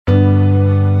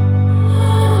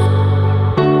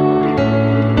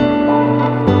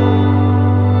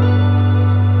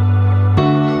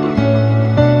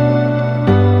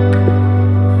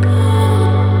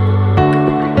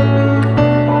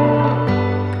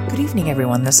evening,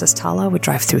 everyone. This is Tala with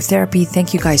Drive Through Therapy.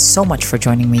 Thank you guys so much for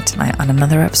joining me tonight on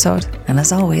another episode. And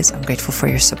as always, I'm grateful for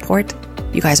your support.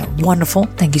 You guys are wonderful.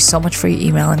 Thank you so much for your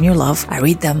email and your love. I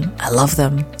read them. I love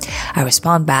them. I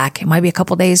respond back. It might be a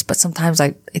couple days, but sometimes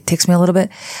it takes me a little bit,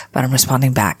 but I'm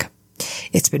responding back.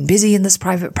 It's been busy in this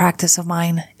private practice of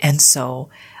mine. And so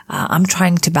I'm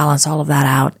trying to balance all of that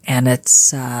out. And it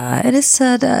is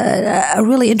a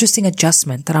really interesting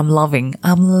adjustment that I'm loving.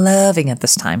 I'm loving at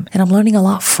this time. And I'm learning a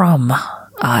lot from,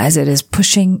 as it is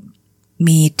pushing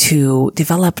me to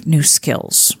develop new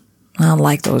skills. I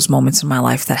like those moments in my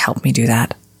life that help me do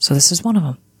that. So this is one of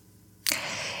them.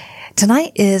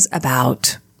 Tonight is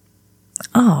about,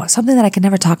 something that I can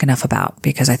never talk enough about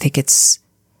because I think it's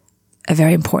a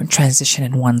very important transition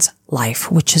in one's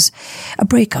life, which is a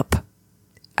breakup.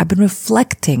 I've been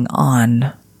reflecting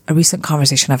on a recent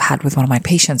conversation I've had with one of my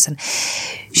patients, and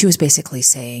she was basically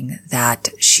saying that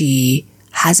she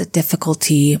has a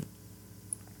difficulty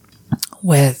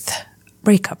with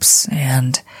breakups,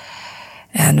 and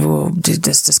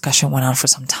this discussion went on for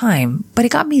some time, but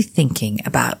it got me thinking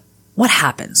about what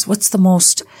happens. What's the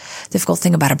most difficult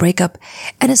thing about a breakup?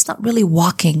 And it's not really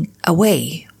walking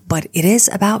away, but it is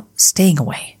about staying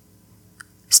away.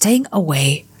 Staying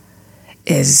away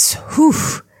is,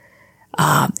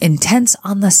 intense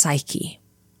on the psyche.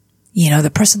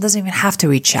 The person doesn't even have to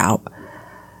reach out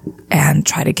and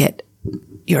try to get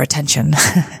your attention.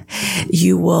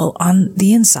 You will, on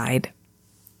the inside,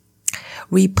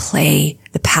 replay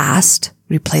the past,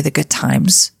 replay the good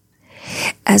times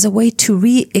as a way to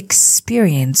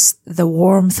re-experience the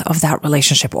warmth of that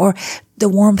relationship or the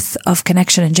warmth of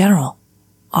connection in general.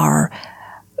 Our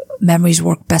memories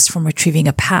work best from retrieving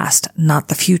a past, not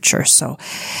the future. So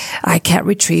I can't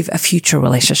retrieve a future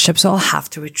relationship, so I'll have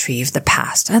to retrieve the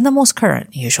past and the most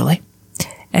current usually.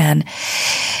 And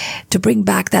to bring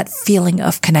back that feeling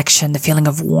of connection, the feeling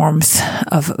of warmth,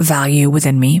 of value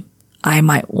within me, I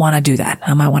might want to do that.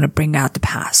 I might want to bring out the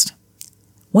past.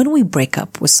 When we break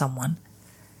up with someone,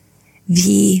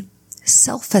 the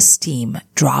self-esteem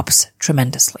drops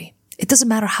tremendously. It doesn't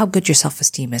matter how good your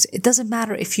self-esteem is. It doesn't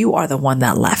matter if you are the one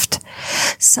that left.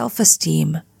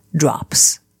 Self-esteem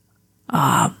drops.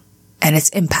 And it's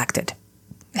impacted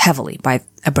heavily by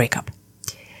a breakup.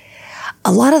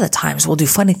 A lot of the times we'll do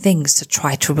funny things to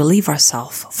try to relieve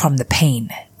ourselves from the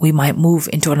pain. We might move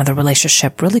into another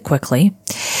relationship really quickly.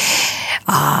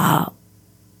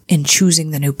 In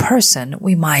choosing the new person,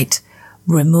 we might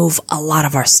remove a lot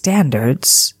of our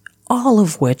standards, all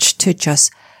of which to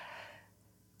just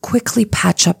quickly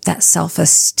patch up that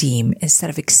self-esteem instead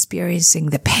of experiencing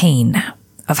the pain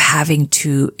of having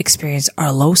to experience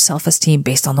our low self-esteem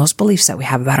based on those beliefs that we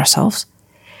have about ourselves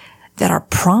that are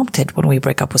prompted when we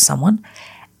break up with someone,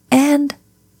 and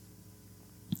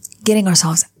getting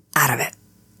ourselves out of it,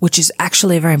 which is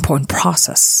actually a very important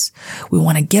process. We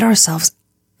want to get ourselves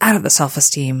out of the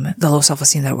self-esteem, the low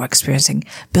self-esteem that we're experiencing,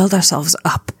 build ourselves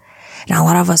up. Now, a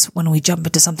lot of us, when we jump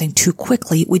into something too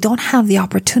quickly, we don't have the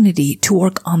opportunity to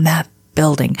work on that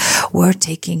building. We're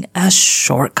taking a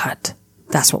shortcut.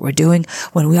 That's what we're doing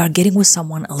when we are getting with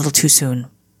someone a little too soon.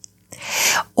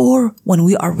 Or when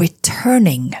we are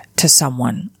returning to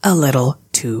someone a little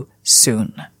too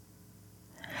soon.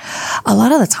 A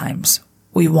lot of the times,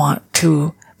 we want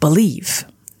to believe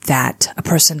that a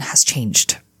person has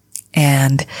changed.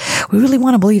 And we really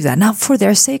want to believe that, not for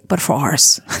their sake, but for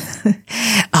ours.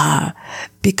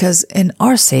 Because in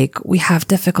our sake, we have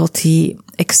difficulty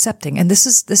accepting, and this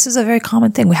is a very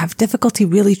common thing. We have difficulty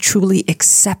really truly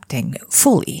accepting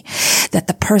fully that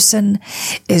the person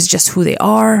is just who they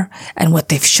are, and what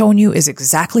they've shown you is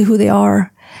exactly who they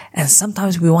are. And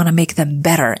sometimes we want to make them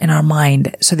better in our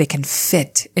mind so they can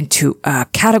fit into a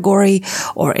category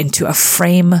or into a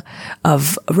frame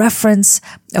of reference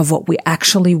of what we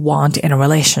actually want in a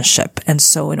relationship. And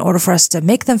so in order for us to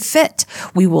make them fit,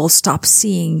 we will stop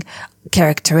seeing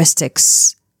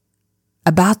characteristics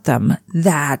about them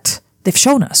that they've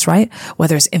shown us, right?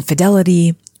 Whether it's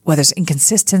infidelity, whether it's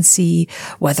inconsistency,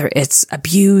 whether it's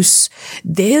abuse,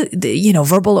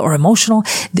 verbal or emotional,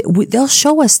 they'll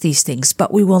show us these things,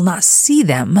 but we will not see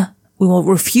them. We will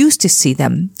refuse to see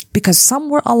them because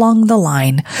somewhere along the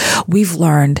line, we've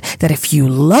learned that if you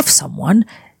love someone,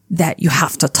 that you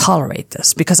have to tolerate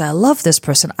this. Because I love this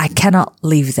person, I cannot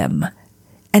leave them.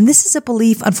 And this is a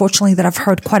belief, unfortunately, that I've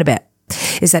heard quite a bit,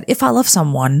 is that if I love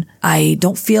someone, I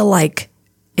don't feel like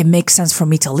it makes sense for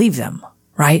me to leave them.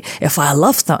 Right? If I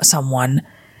love someone,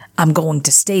 I'm going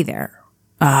to stay there,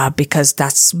 because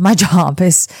that's my job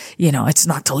is, it's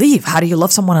not to leave. How do you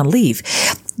love someone and leave?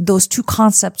 Those two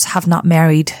concepts have not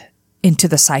married into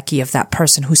the psyche of that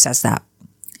person who says that.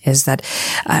 is that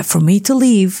for me to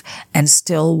leave and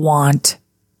still love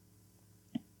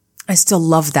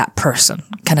that person.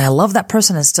 Can I love that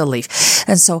person and still leave?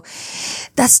 And so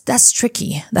that's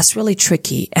tricky. That's really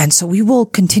tricky. And so we will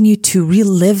continue to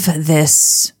relive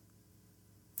this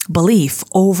belief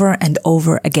over and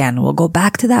over again. We'll go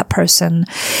back to that person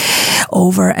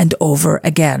over and over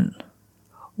again.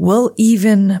 We'll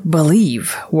even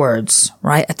believe words,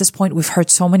 right? At this point, we've heard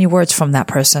so many words from that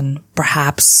person,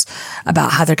 perhaps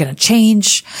about how they're going to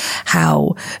change,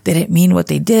 how they didn't mean what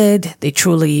they did, they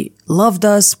truly loved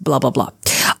us, blah, blah, blah.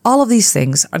 All of these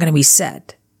things are going to be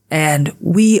said, and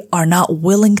we are not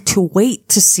willing to wait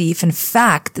to see if, in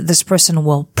fact, this person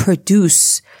will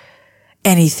produce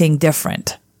anything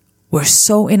different. We're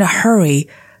so in a hurry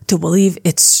to believe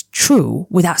it's true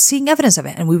without seeing evidence of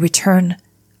it, and we return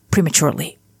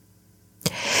prematurely.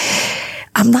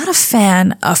 I'm not a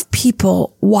fan of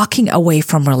people walking away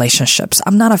from relationships.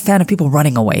 I'm not a fan of people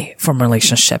running away from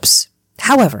relationships.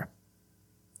 However,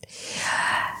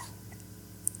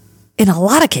 in a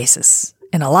lot of cases,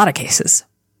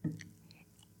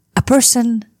 a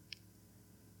person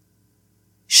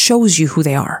shows you who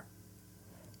they are,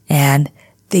 and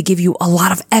they give you a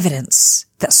lot of evidence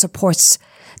that supports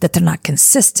that they're not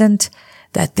consistent,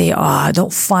 that they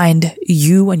don't find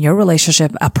you and your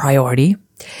relationship a priority,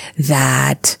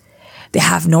 that they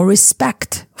have no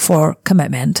respect for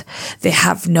commitment, they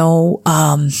have no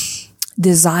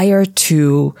desire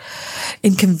to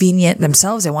inconvenience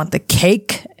themselves. They want the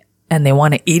cake and they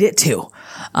want to eat it too.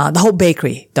 The whole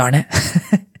bakery, darn it.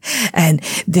 And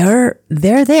they're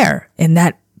there in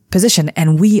that position,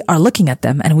 and we are looking at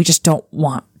them and we just don't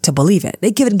want to believe it.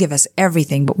 They give us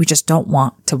everything, but we just don't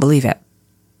want to believe it.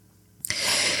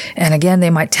 And again, they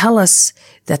might tell us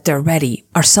that they're ready.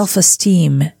 Our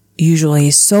self-esteem usually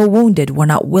is so wounded, we're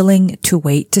not willing to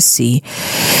wait to see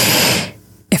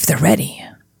if they're ready,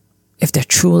 if they're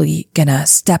truly gonna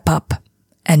step up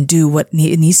and do what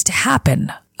needs to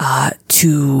happen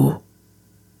to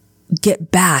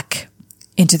get back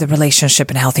into the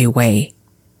relationship in a healthy way.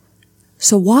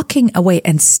 So walking away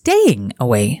and staying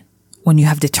away when you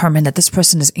have determined that this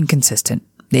person is inconsistent,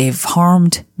 they've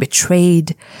harmed,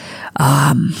 betrayed,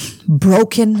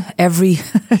 broken every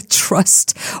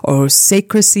trust or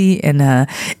secrecy in a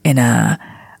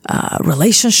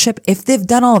relationship. If they've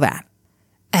done all that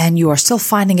and you are still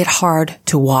finding it hard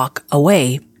to walk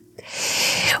away,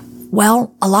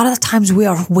 well, a lot of the times we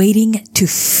are waiting to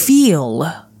feel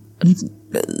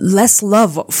less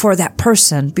love for that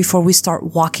person before we start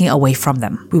walking away from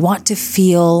them. We want to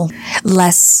feel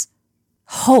less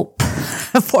hope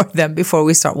for them before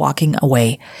we start walking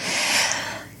away.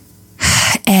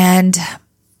 And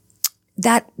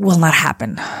that will not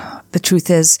happen. The truth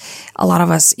is, a lot of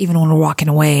us, even when we're walking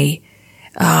away,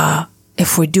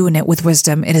 if we're doing it with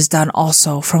wisdom, it is done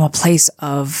also from a place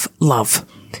of love.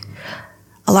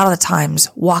 A lot of the times,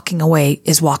 walking away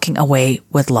is walking away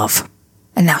with love.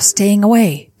 And now staying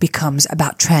away becomes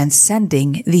about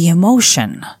transcending the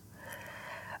emotion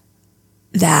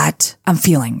that I'm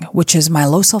feeling, which is my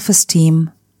low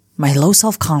self-esteem, my low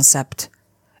self-concept,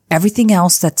 everything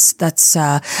else that's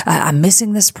I'm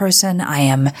missing this person, I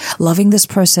am loving this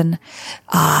person,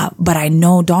 but I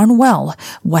know darn well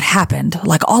what happened.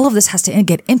 Like, all of this has to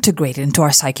get integrated into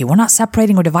our psyche. We're not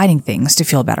separating or dividing things to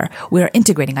feel better. We are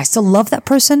integrating. I still love that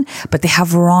person, but they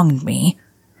have wronged me.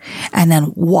 And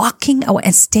then walking away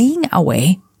and staying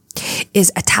away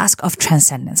is a task of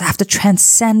transcendence. I have to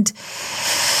transcend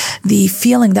the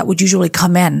feeling that would usually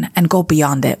come in and go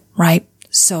beyond it, right?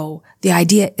 So the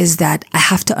idea is that I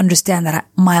have to understand that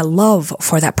my love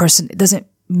for that person, it doesn't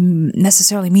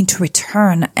necessarily mean to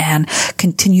return and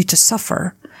continue to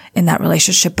suffer in that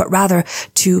relationship, but rather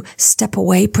to step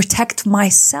away, protect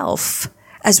myself,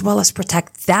 as well as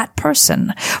protect that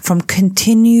person from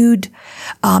continued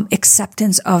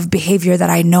acceptance of behavior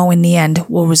that I know in the end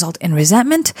will result in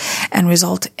resentment and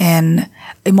result in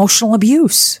emotional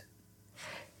abuse.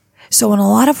 So in a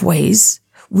lot of ways,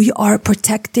 we are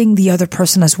protecting the other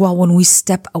person as well when we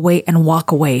step away and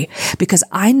walk away, because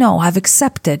I know I've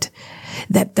accepted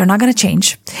that they're not going to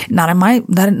change, not on my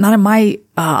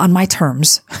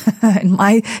terms, in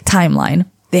my timeline.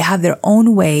 They have their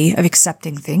own way of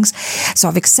accepting things. So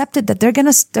I've accepted that they're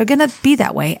gonna be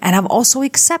that way. And I've also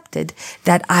accepted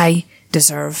that I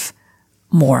deserve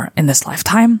more in this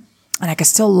lifetime, and I can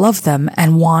still love them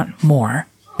and want more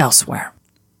elsewhere.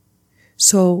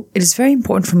 So it is very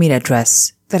important for me to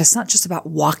address that it's not just about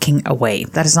walking away.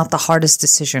 That is not the hardest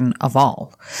decision of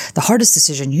all. The hardest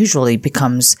decision usually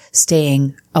becomes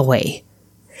staying away.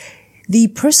 The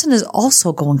person is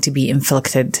also going to be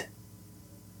inflicted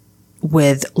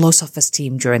with low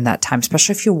self-esteem during that time,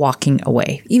 especially if you're walking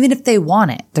away. Even if they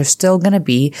want it, they're still going to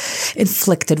be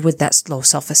inflicted with that low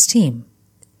self-esteem.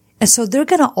 And so they're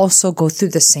going to also go through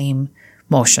the same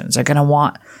motions. They're going to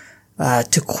want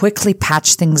to quickly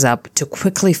patch things up, to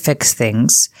quickly fix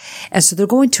things. And so they're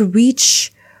going to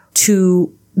reach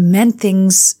to mend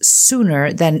things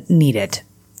sooner than needed.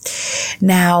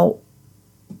 Now,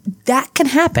 that can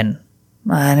happen,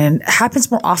 and it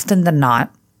happens more often than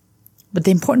not. But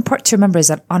the important part to remember is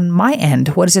that on my end,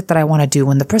 what is it that I want to do?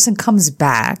 When the person comes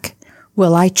back,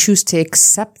 will I choose to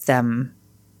accept them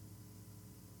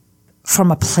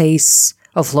from a place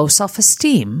of low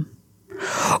self-esteem?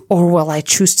 Or will I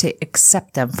choose to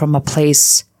accept them from a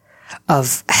place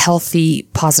of healthy,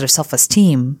 positive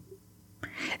self-esteem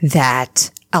that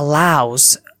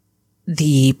allows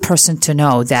the person to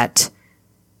know that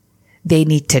they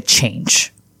need to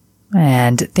change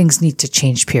and things need to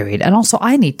change, period. And also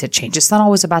I need to change. It's not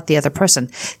always about the other person.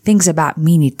 Things about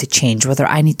me need to change, whether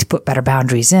I need to put better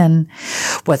boundaries in,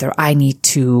 whether I need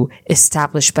to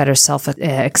establish better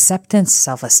self-acceptance,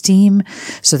 self-esteem.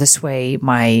 So this way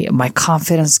my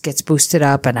confidence gets boosted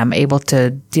up and I'm able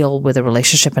to deal with a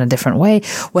relationship in a different way.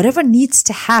 Whatever needs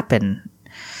to happen,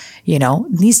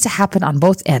 needs to happen on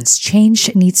both ends.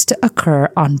 Change needs to occur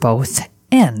on both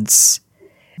ends.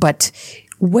 But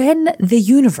when the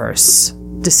universe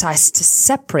decides to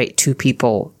separate two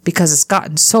people because it's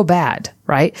gotten so bad,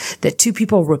 right, that two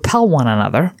people repel one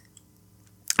another,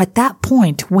 at that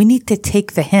point, we need to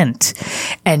take the hint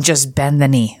and just bend the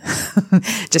knee.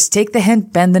 Just take the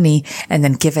hint, bend the knee, and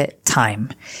then give it time.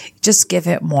 Just give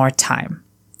it more time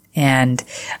and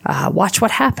watch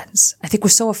what happens. I think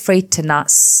we're so afraid to not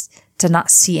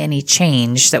see any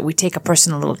change that we take a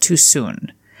person a little too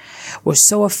soon. We're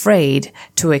so afraid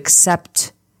to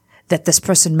accept that this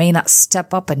person may not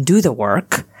step up and do the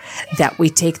work that we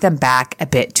take them back a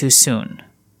bit too soon.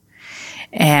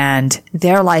 And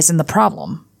there lies in the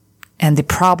problem. And the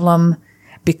problem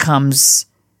becomes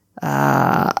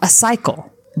a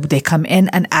cycle. They come in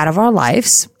and out of our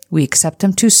lives. We accept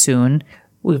them too soon.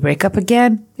 We break up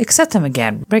again, accept them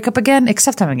again. Break up again,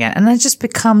 accept them again. And it just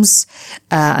becomes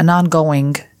an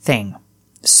ongoing thing.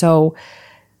 So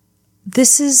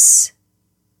this is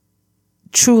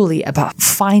truly about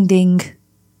finding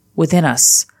within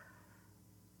us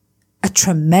a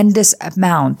tremendous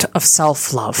amount of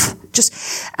self-love.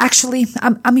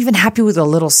 I'm even happy with a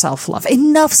little self-love.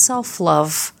 Enough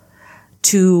self-love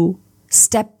to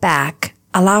step back,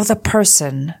 allow the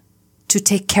person to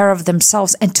take care of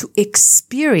themselves and to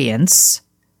experience,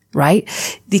 right,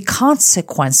 the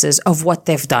consequences of what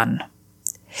they've done.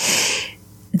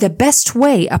 The best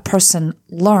way a person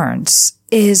learns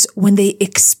is when they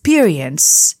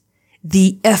experience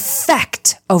the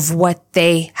effect of what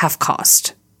they have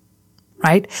caused,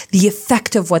 right? The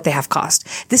effect of what they have caused.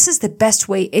 This is the best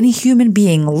way any human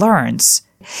being learns.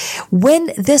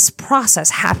 When this process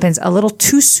happens a little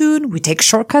too soon, we take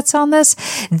shortcuts on this,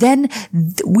 then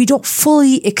we don't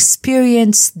fully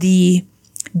experience the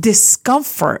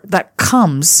discomfort that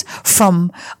comes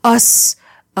from us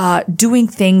doing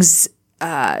things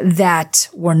that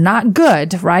were not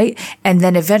good, right? And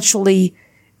then eventually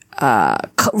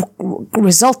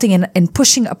resulting in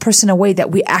pushing a person away that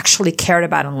we actually cared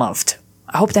about and loved.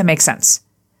 I hope that makes sense.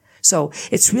 So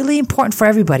it's really important for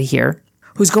everybody here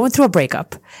who's going through a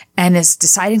breakup and is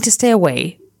deciding to stay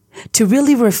away to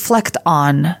really reflect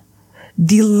on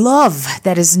the love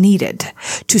that is needed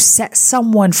to set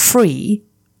someone free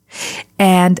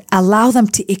and allow them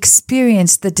to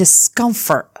experience the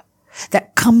discomfort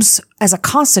that comes as a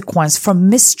consequence from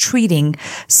mistreating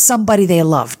somebody they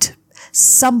loved,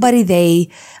 somebody they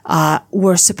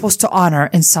were supposed to honor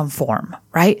in some form,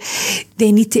 right?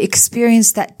 They need to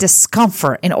experience that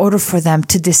discomfort in order for them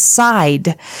to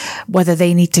decide whether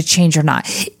they need to change or not.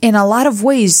 In a lot of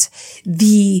ways,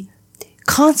 the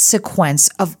consequence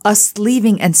of us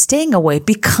leaving and staying away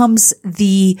becomes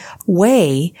the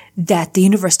way that the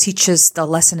universe teaches the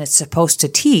lesson it's supposed to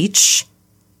teach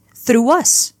through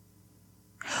us.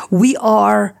 We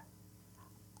are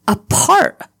a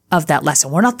part of that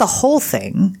lesson. We're not the whole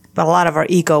thing, but a lot of our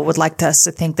ego would like us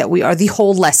to think that we are the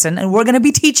whole lesson and we're going to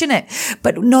be teaching it.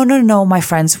 But no, my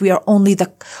friends, we are only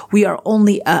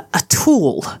a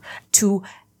tool to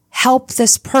help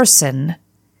this person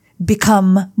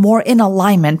become more in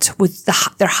alignment with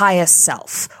their highest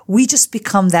self. We just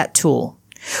become that tool.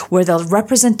 We're the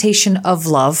representation of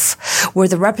love. We're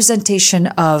the representation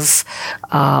of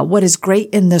what is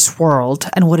great in this world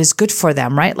and what is good for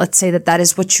them, right? Let's say that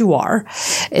is what you are,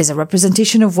 is a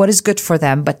representation of what is good for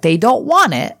them, but they don't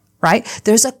want it, right?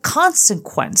 There's a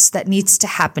consequence that needs to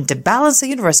happen to balance the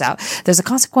universe out. There's a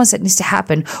consequence that needs to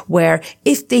happen where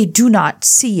if they do not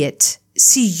see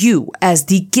you as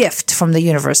the gift from the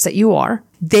universe that you are,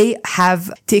 they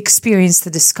have to experience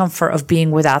the discomfort of being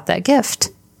without that gift.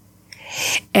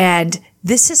 And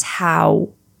this is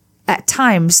how, at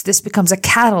times, this becomes a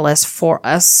catalyst for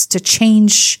us to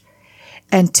change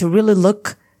and to really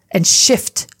look and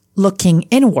shift looking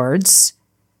inwards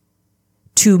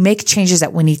to make changes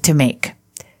that we need to make,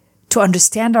 to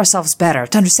understand ourselves better,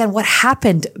 to understand what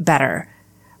happened better,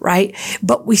 right?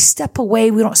 But we step away.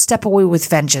 We don't step away with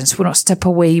vengeance. We don't step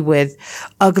away with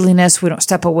ugliness. We don't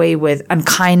step away with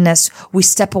unkindness. We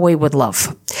step away with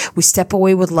love. We step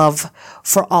away with love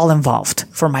for all involved,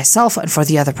 for myself and for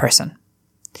the other person.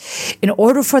 In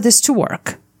order for this to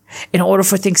work, in order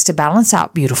for things to balance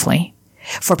out beautifully,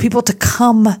 for people to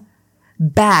come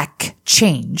back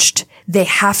changed, they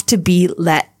have to be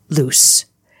let loose.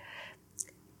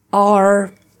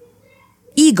 Our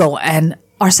ego and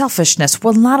our selfishness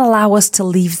will not allow us to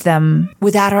leave them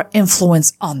without our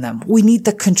influence on them. We need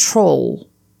the control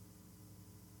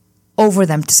over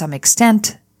them to some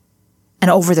extent and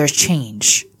over their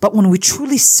change. But when we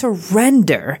truly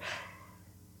surrender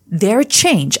their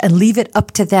change and leave it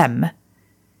up to them,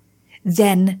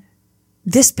 then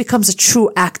this becomes a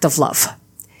true act of love.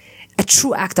 A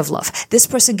true act of love. This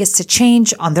person gets to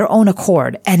change on their own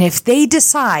accord. And if they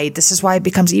decide, this is why it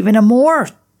becomes even a more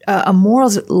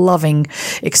loving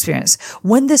experience.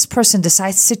 When this person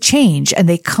decides to change and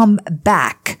they come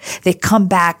back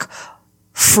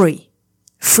free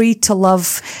to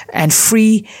love and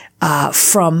free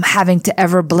from having to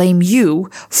ever blame you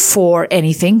for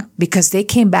anything, because they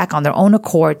came back on their own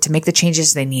accord to make the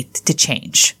changes they need to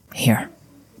change here.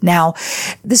 Now,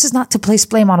 this is not to place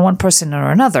blame on one person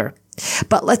or another,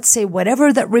 but let's say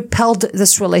whatever that repelled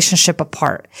this relationship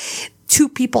apart, two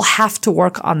people have to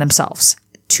work on themselves.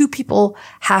 Two people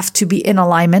have to be in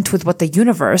alignment with what the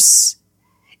universe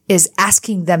is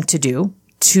asking them to do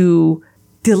to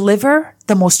deliver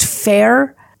the most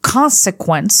fair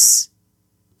consequence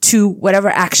to whatever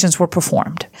actions were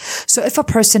performed. So if a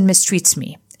person mistreats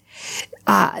me,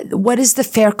 what is the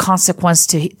fair consequence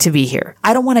to be here?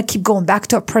 I don't want to keep going back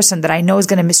to a person that I know is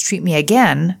going to mistreat me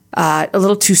again, a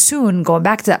little too soon, going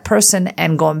back to that person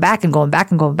and going back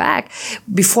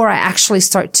before I actually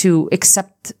start to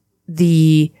accept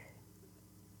the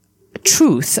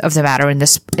truth of the matter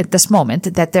at this moment,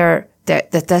 that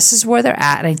this is where they're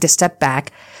at, and I need to step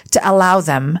back to allow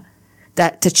them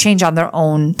to change on their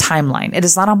own timeline. It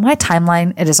is not on my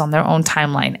timeline. It is on their own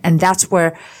timeline. And that's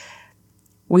where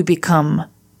we become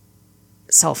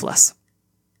selfless.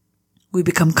 We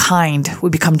become kind. We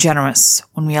become generous.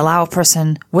 When we allow a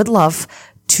person with love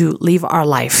to leave our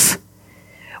life,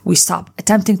 we stop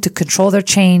attempting to control their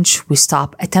change. We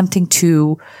stop attempting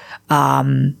to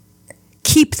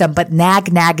keep them, but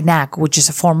nag, which is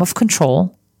a form of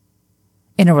control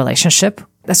in a relationship.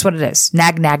 That's what it is.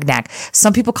 Nag.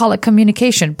 Some people call it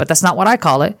communication, but that's not what I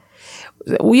call it.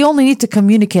 We only need to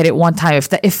communicate it one time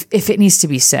if it needs to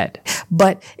be said.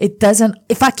 But it doesn't,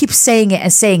 if I keep saying it,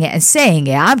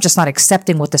 I'm just not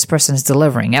accepting what this person is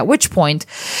delivering, at which point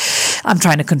I'm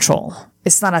trying to control.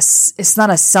 It's not a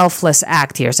selfless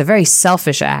act here. It's a very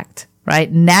selfish act,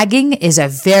 right? Nagging is a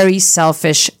very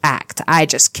selfish act. I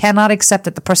just cannot accept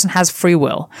that the person has free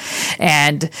will.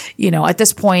 And, at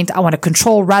this point, I want to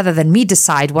control rather than me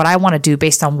decide what I want to do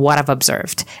based on what I've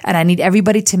observed. And I need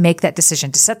everybody to make that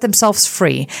decision, to set themselves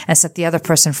free and set the other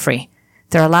person free.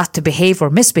 They're allowed to behave or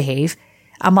misbehave.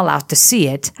 I'm allowed to see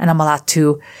it, and I'm allowed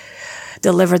to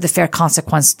deliver the fair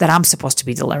consequence that I'm supposed to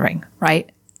be delivering, right?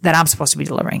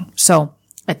 So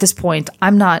at this point,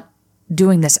 I'm not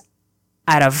doing this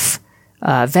out of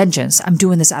vengeance. I'm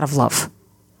doing this out of love.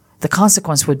 The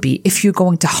consequence would be, if you're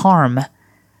going to harm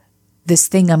this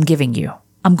thing I'm giving you,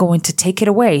 I'm going to take it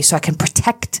away so I can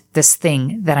protect this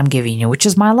thing that I'm giving you, which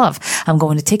is my love. I'm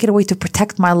going to take it away to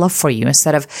protect my love for you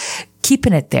instead of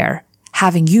keeping it there,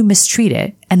 having you mistreat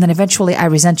it, and then eventually I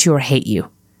resent you or hate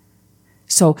you.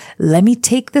 So let me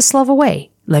take this love away.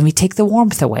 Let me take the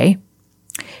warmth away,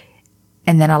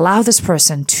 and then allow this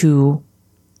person to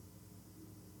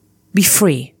be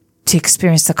free to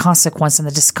experience the consequence and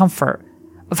the discomfort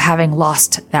of having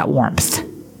lost that warmth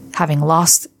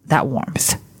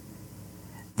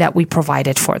that we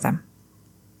provided for them.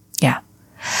 Yeah.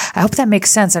 I hope that makes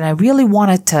sense. And I really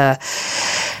wanted to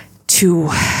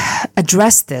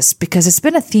address this because it's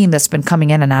been a theme that's been coming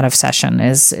in and out of session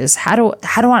is how do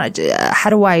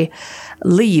I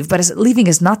leave? But leaving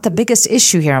is not the biggest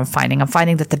issue here. I'm finding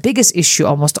that the biggest issue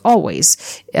almost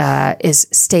always is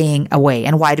staying away.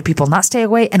 And why do people not stay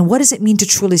away? And what does it mean to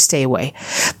truly stay away?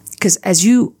 Because as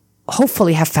you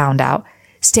hopefully have found out,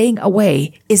 staying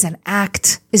away is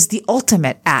the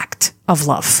ultimate act of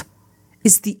love,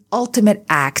 is the ultimate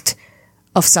act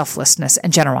of selflessness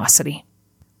and generosity.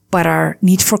 But our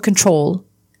need for control,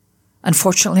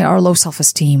 unfortunately, our low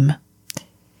self-esteem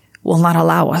will not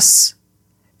allow us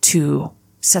to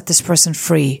set this person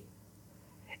free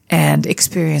and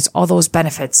experience all those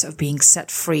benefits of being set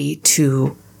free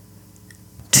to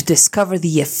discover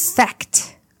the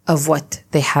effect of what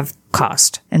they have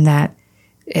caused. And that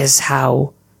is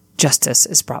how justice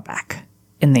is brought back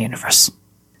in the universe.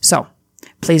 So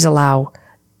please allow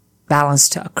balance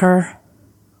to occur.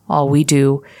 All we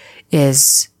do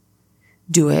is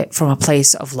do it from a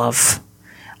place of love.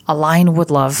 Align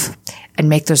with love and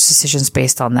make those decisions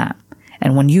based on that.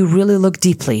 And when you really look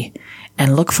deeply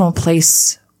and look from a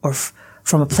place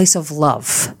of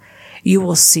love, you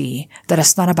will see that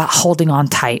it's not about holding on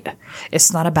tight.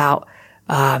 It's not about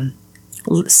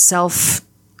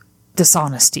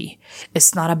self-dishonesty.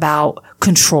 It's not about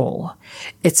control.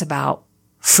 It's about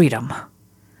freedom.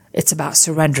 It's about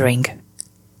surrendering.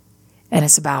 And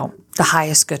it's about the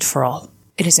highest good for all.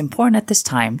 It is important at this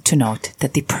time to note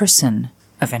that the person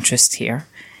of interest here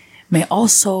may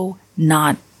also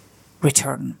not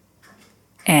return.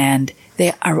 And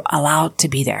they are allowed to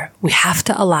be there. We have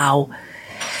to allow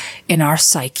in our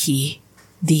psyche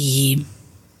the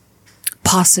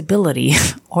possibility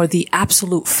or the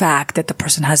absolute fact that the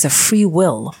person has a free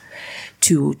will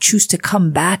to choose to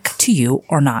come back to you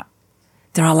or not.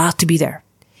 They're allowed to be there.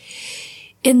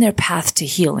 In their path to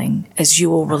healing, as you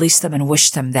will release them and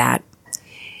wish them that,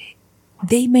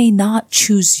 they may not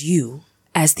choose you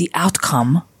as the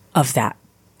outcome of that.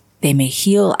 They may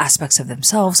heal aspects of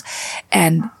themselves,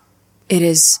 and it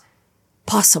is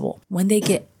possible when they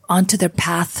get onto their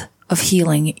path of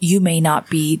healing, you may not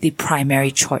be the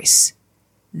primary choice.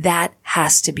 That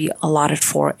has to be allotted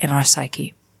for in our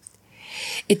psyche.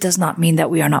 It does not mean that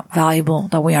we are not valuable,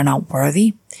 that we are not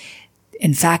worthy.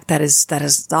 In fact, that is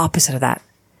the opposite of that.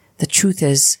 The truth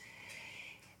is,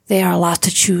 they are allowed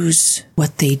to choose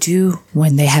what they do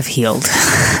when they have healed.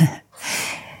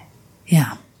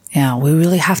 Yeah, we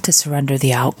really have to surrender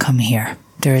the outcome here.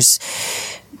 There's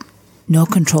no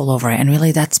control over it. And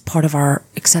really, that's part of our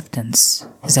acceptance,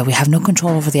 is that we have no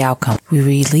control over the outcome. We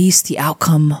release the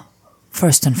outcome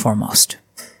first and foremost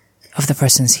of the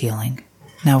person's healing.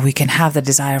 Now, we can have the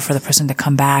desire for the person to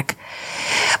come back,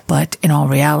 but in all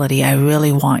reality, I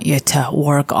really want you to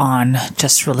work on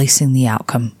just releasing the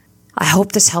outcome. I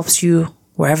hope this helps you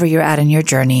wherever you're at in your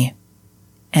journey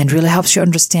and really helps you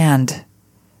understand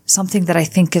something that I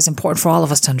think is important for all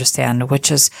of us to understand,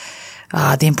 which is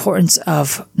the importance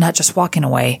of not just walking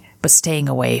away, but staying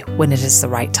away when it is the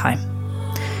right time.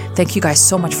 Thank you guys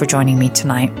so much for joining me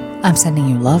tonight. I'm sending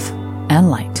you love and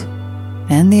light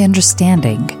and the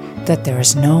understanding that there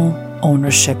is no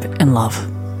ownership in love.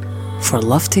 For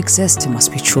love to exist, it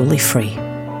must be truly free.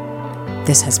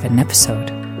 This has been an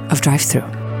episode of Drive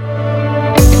Through.